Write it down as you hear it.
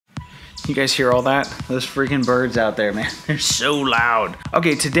You guys hear all that? Those freaking birds out there, man. They're so loud.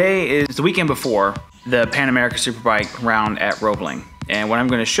 Okay, today is the weekend before the Pan America Superbike round at Roebling. And what I'm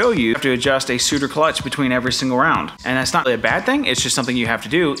going to show you have to adjust a SUTER clutch between every single round. And that's not really a bad thing, it's just something you have to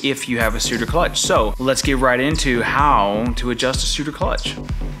do if you have a SUTER clutch. So let's get right into how to adjust a SUTER clutch.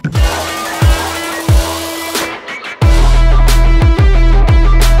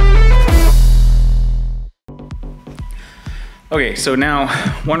 Okay, so now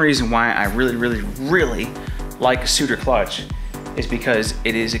one reason why I really like a SUTER clutch is because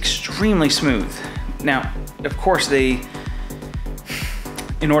it is extremely smooth. Now, of course, in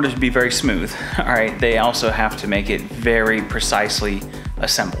order to be very smooth, all right, they also have to make it very precisely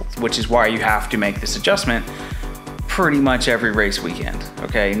assembled, which is why you have to make this adjustment pretty much every race weekend,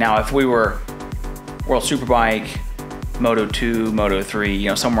 okay? Now, if we were World Superbike, Moto 2, Moto 3, you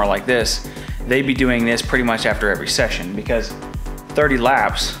know, somewhere like this, they'd be doing this pretty much after every session because 30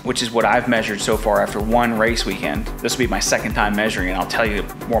 laps, which is what I've measured so far after one race weekend. This will be my second time measuring and I'll tell you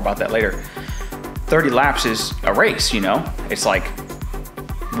more about that later. 30 laps is a race, you know? It's like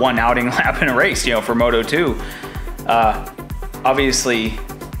one outing lap in a race, you know, for Moto 2. Obviously,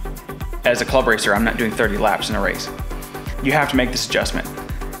 as a club racer, I'm not doing 30 laps in a race. You have to make this adjustment.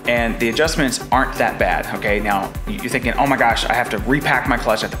 And the adjustments aren't that bad, okay? Now, you're thinking, oh my gosh, I have to repack my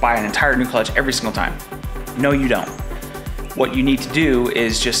clutch, I have to buy an entire new clutch every single time. No, you don't. What you need to do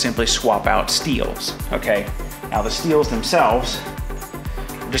is just simply swap out steels, okay? Now, the steels themselves,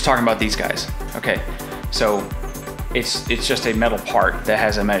 we're just talking about these guys, okay? So, it's just a metal part that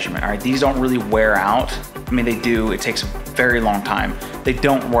has a measurement, all right? These don't really wear out. I mean, they do, it takes a very long time. They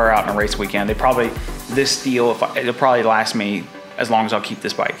don't wear out in a race weekend. This steel, it'll probably last me as long as I'll keep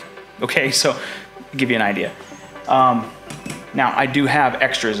this bike. Okay, so I'll give you an idea. Now I do have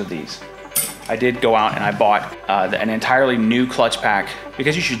extras of these. I did go out and I bought an entirely new clutch pack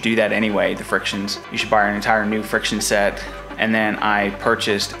because you should do that anyway, the frictions. You should buy an entire new friction set. And then I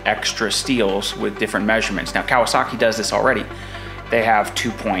purchased extra steels with different measurements. Now Kawasaki does this already. They have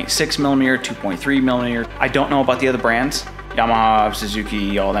 2.6 millimeter, 2.3 millimeter. I don't know about the other brands. Yamaha,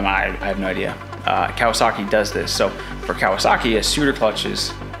 Suzuki, all of them, I have no idea. Kawasaki does this. So for Kawasaki, a SUTER clutch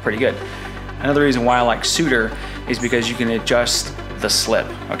is pretty good. Another reason why I like SUTER is because you can adjust the slip,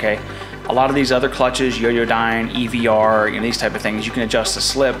 okay? A lot of these other clutches, Yoyodyne, EVR, you know, these type of things, you can adjust the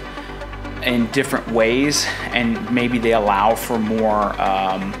slip in different ways, and maybe they allow for more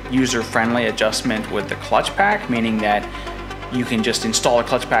user-friendly adjustment with the clutch pack, meaning that you can just install a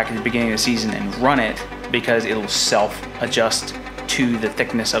clutch pack at the beginning of the season and run it because it'll self-adjust to the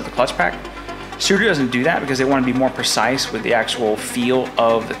thickness of the clutch pack. SUTER doesn't do that because they want to be more precise with the actual feel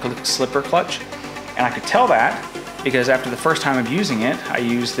of the slipper clutch. And I could tell that because after the first time of using it, I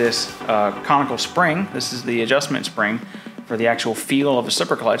used this conical spring. This is the adjustment spring for the actual feel of the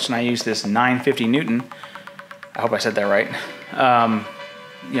slipper clutch, and I used this 950 Newton. I hope I said that right.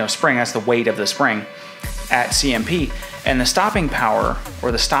 You know, spring, that's the weight of the spring at CMP. And the stopping power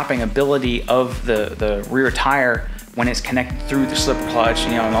or the stopping ability of the rear tire when it's connected through the slipper clutch,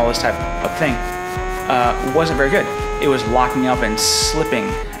 you know, and all this type of thing, wasn't very good. It was locking up and slipping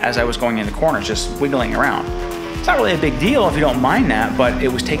as I was going into corners, just wiggling around. It's not really a big deal if you don't mind that, but it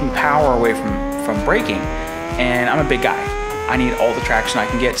was taking power away from braking, and I'm a big guy. I need all the traction I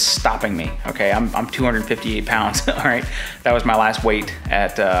can get stopping me, okay? I'm 258 pounds, all right? That was my last weight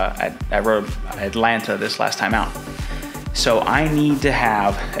at Atlanta this last time out. So I need to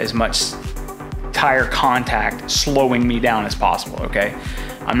have as much tire contact slowing me down as possible, okay?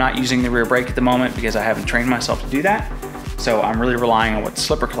 I'm not using the rear brake at the moment because I haven't trained myself to do that. So I'm really relying on what the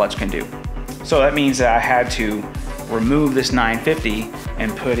slipper clutch can do. So that means that I had to remove this 950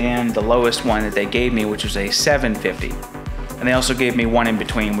 and put in the lowest one that they gave me, which was a 750. And they also gave me one in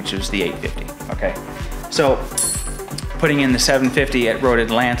between, which was the 850, okay? So putting in the 750 at Road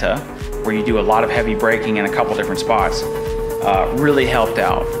Atlanta, where you do a lot of heavy braking in a couple different spots, really helped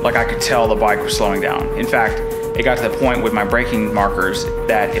out. Like, I could tell the bike was slowing down. In fact, it got to the point with my braking markers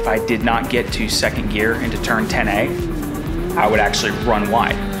that if I did not get to second gear into turn 10A, I would actually run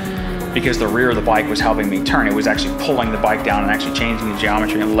wide because the rear of the bike was helping me turn. It was actually pulling the bike down and actually changing the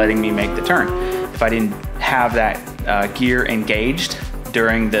geometry and letting me make the turn. If I didn't have that gear engaged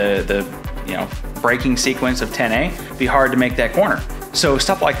during the you know, braking sequence of 10A, it'd be hard to make that corner. So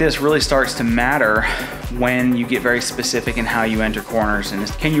stuff like this really starts to matter when you get very specific in how you enter corners. And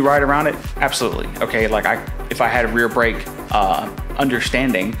can you ride around it? Absolutely. Okay, like if I had a rear brake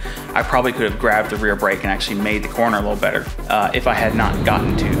understanding, I probably could have grabbed the rear brake and actually made the corner a little better if I had not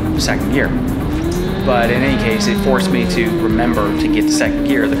gotten to second gear. But in any case, it forced me to remember to get to second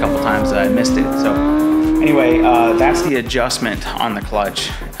gear the couple times that I missed it. So Anyway, that's the adjustment on the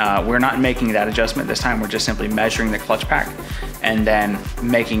clutch. We're not making that adjustment this time. We're just simply measuring the clutch pack and then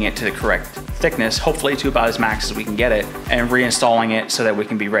making it to the correct thickness, hopefully to about as max as we can get it, and reinstalling it so that we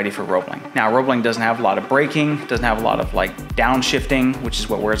can be ready for roebling. Now, roebling doesn't have a lot of braking, doesn't have a lot of like downshifting, which is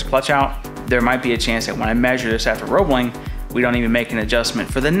what wears the clutch out. There might be a chance that when I measure this after roebling, we don't even make an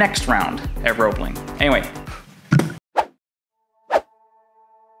adjustment for the next round at roebling. Anyway.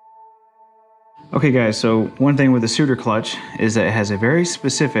 Okay guys, so one thing with the SUTER clutch is that it has a very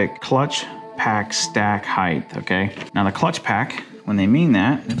specific clutch pack stack height, okay? Now the clutch pack, when they mean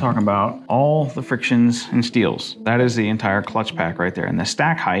that, they're talking about all the frictions and steels. That is the entire clutch pack right there. And the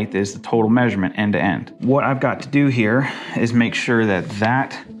stack height is the total measurement end to end. What I've got to do here is make sure that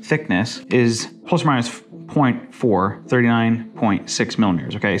that thickness is plus or minus 0.4, 39.6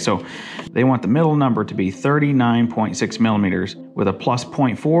 millimeters, okay? So they want the middle number to be 39.6 millimeters with a plus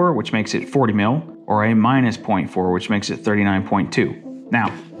 0.4, which makes it 40 mil, or a minus 0.4, which makes it 39.2.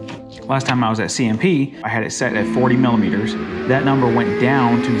 Now, last time I was at CMP, I had it set at 40 millimeters. That number went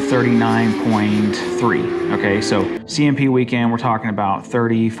down to 39.3, okay? So CMP weekend, we're talking about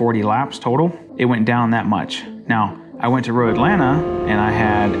 30, 40 laps total. It went down that much. Now, I went to Road Atlanta and I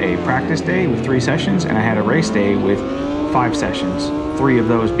had a practice day with 3 sessions and I had a race day with 5 sessions, 3 of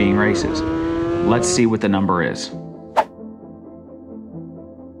those being races. Let's see what the number is.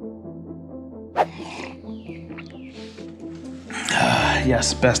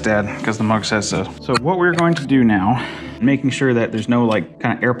 Yes, best dad, because the mug says so. So what we're going to do now, making sure that there's no like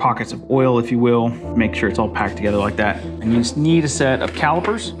kind of air pockets of oil, if you will, make sure it's all packed together like that. And you just need a set of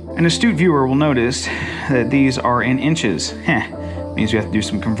calipers. An astute viewer will notice that these are in inches. Means we have to do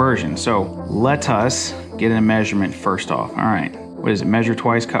some conversion. So let us get a measurement first off. All right, what is it? Measure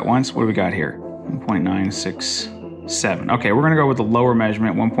twice, cut once. What do we got here? 1.967. Okay, we're gonna go with the lower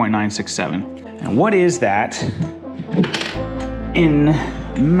measurement, 1.967. And what is that in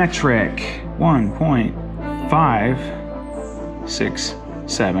metric?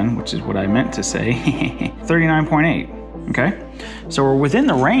 1.567, which is what I meant to say. 39.8. Okay, so we're within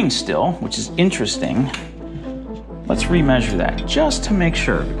the range still, which is interesting. Let's remeasure that just to make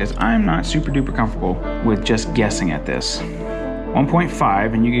sure, because I'm not super duper comfortable with just guessing at this.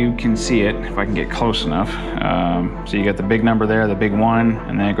 1.5, and you can see it if I can get close enough. So you got the big number there, the big 1,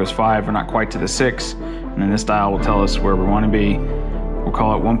 and then it goes 5. We're not quite to the 6, and then this dial will tell us where we want to be. We'll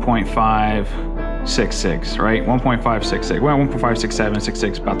call it 1.566, right? 1.566. Well, 1.567,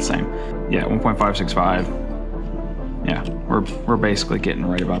 66, about the same. Yeah, 1.565. Yeah, we're basically getting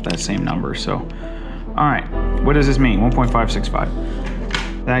right about that same number. So, all right, what does this mean? 1.565.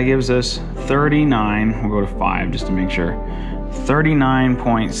 That gives us 39. We'll go to 5 just to make sure.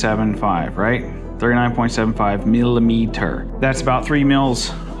 39.75, right? 39.75 millimeter. That's about 3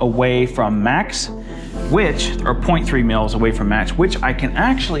 mils away from max, which, or 0.3 mils away from max, which I can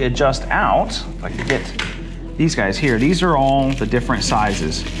actually adjust out. If I can get these guys here. These are all the different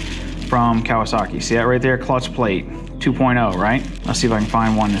sizes from Kawasaki. See that right there? Clutch plate 2.0, right? Let's see if I can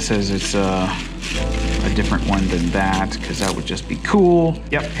find one that says it's a different one than that, because that would just be cool.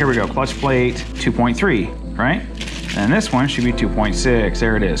 Yep, here we go. Clutch plate 2.3, right? And this one should be 2.6.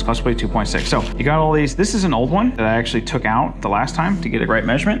 There it is, clutch plate 2.6. So you got all these. This is an old one that I actually took out the last time to get a right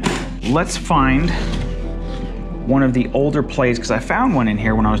measurement. Let's find one of the older plates, because I found one in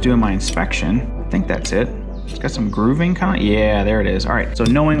here when I was doing my inspection. I think that's it. It's got some grooving kind of, yeah, there it is. All right, so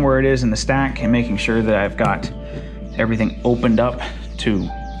knowing where it is in the stack and making sure that I've got everything opened up to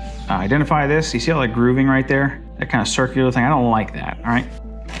identify this. You see all that grooving right there? That kind of circular thing, I don't like that, all right?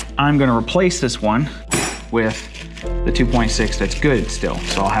 I'm gonna replace this one with the 2.6 that's good still.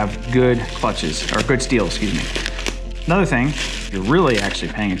 So I'll have good clutches, or good steel, excuse me. Another thing, if you're really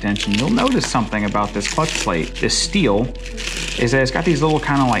actually paying attention, you'll notice something about this clutch plate, this steel, is that it's got these little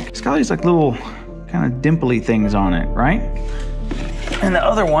kind of like, it's got these like little kind of dimply things on it, right? And the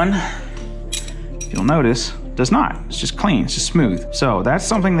other one, you'll notice, does not. It's just clean, it's just smooth. So that's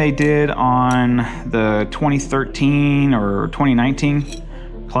something they did on the 2013 or 2019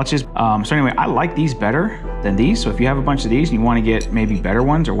 clutches. So anyway, I like these better than these. So if you have a bunch of these and you want to get maybe better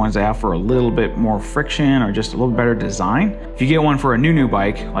ones, or ones that have for a little bit more friction or just a little better design, if you get one for a new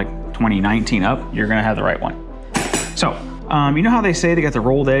bike, like 2019 up, you're gonna have the right one. So, you know how they say they got the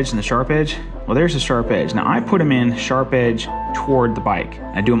rolled edge and the sharp edge? Well, there's the sharp edge. Now I put them in sharp edge toward the bike.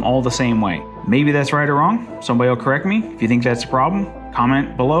 I do them all the same way. Maybe that's right or wrong. Somebody will correct me. If you think that's a problem,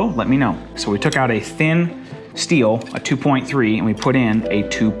 comment below, let me know. So we took out a thin steel, a 2.3, and we put in a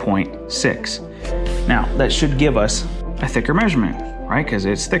 2.6. Now that should give us a thicker measurement, right? Because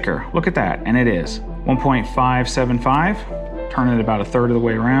it's thicker. Look at that, and it is 1.575. Turn it about a third of the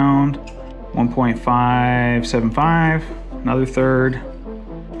way around. 1.575, another third,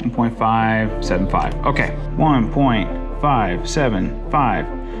 1.575. Okay,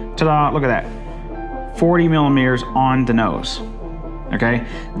 1.575. Ta-da, look at that. 40 millimeters on the nose. Okay,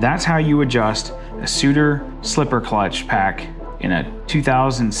 that's how you adjust a SUTER slipper clutch pack in a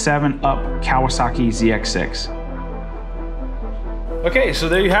 2007 up Kawasaki ZX6. Okay, so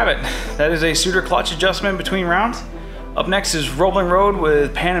there you have it. That is a SUTER clutch adjustment between rounds. Up next is Rolling Road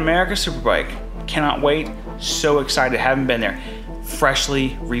with Pan America Superbike. Cannot wait, so excited, haven't been there.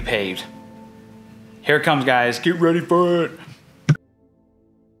 Freshly repaved. Here it comes, guys, get ready for it.